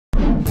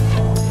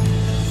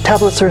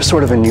Tablets are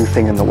sort of a new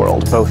thing in the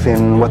world, both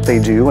in what they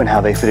do and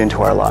how they fit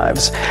into our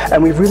lives.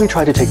 And we've really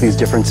tried to take these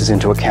differences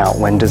into account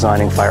when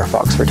designing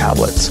Firefox for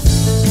tablets.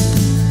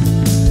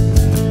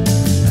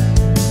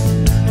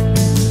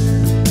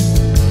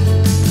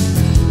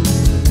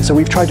 So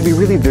we've tried to be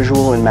really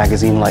visual and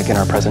magazine-like in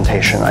our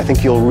presentation. I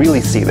think you'll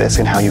really see this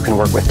in how you can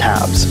work with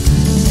tabs.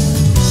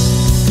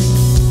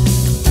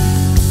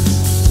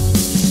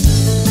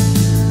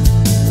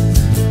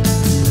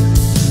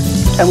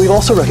 And we've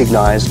also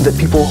recognized that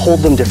people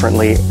hold them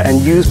differently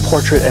and use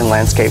portrait and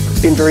landscape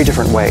in very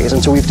different ways,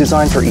 and so we've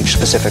designed for each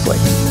specifically.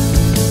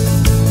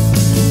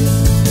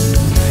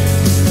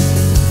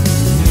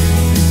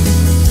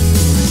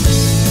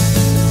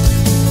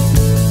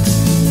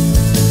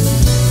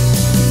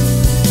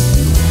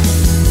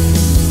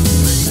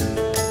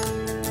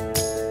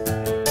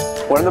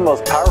 One of the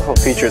most powerful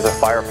features of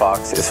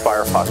Firefox is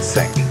Firefox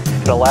Sync.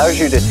 It allows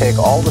you to take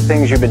all the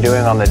things you've been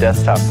doing on the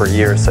desktop for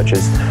years, such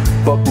as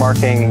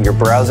bookmarking, your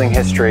browsing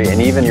history,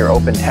 and even your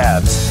open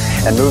tabs,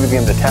 and moving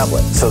them to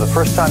tablet. So the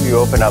first time you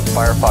open up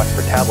Firefox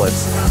for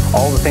tablets,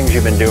 all the things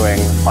you've been doing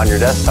on your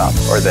desktop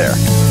are there.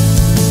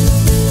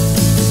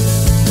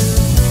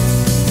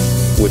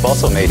 We've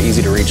also made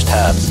easy-to-reach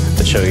tabs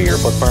that show you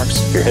your bookmarks,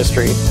 your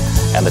history,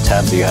 and the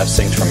tabs that you have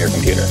synced from your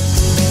computer.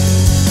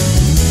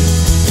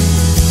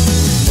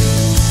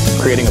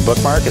 Creating a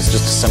bookmark is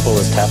just as simple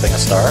as tapping a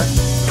star.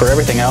 For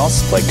everything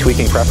else, like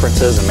tweaking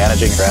preferences and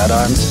managing your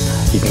add-ons,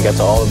 you can get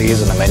to all of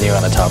these in the menu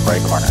on the top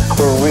right corner.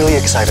 We're really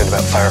excited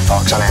about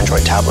Firefox on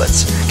Android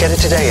tablets. Get it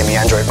today in the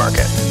Android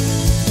market.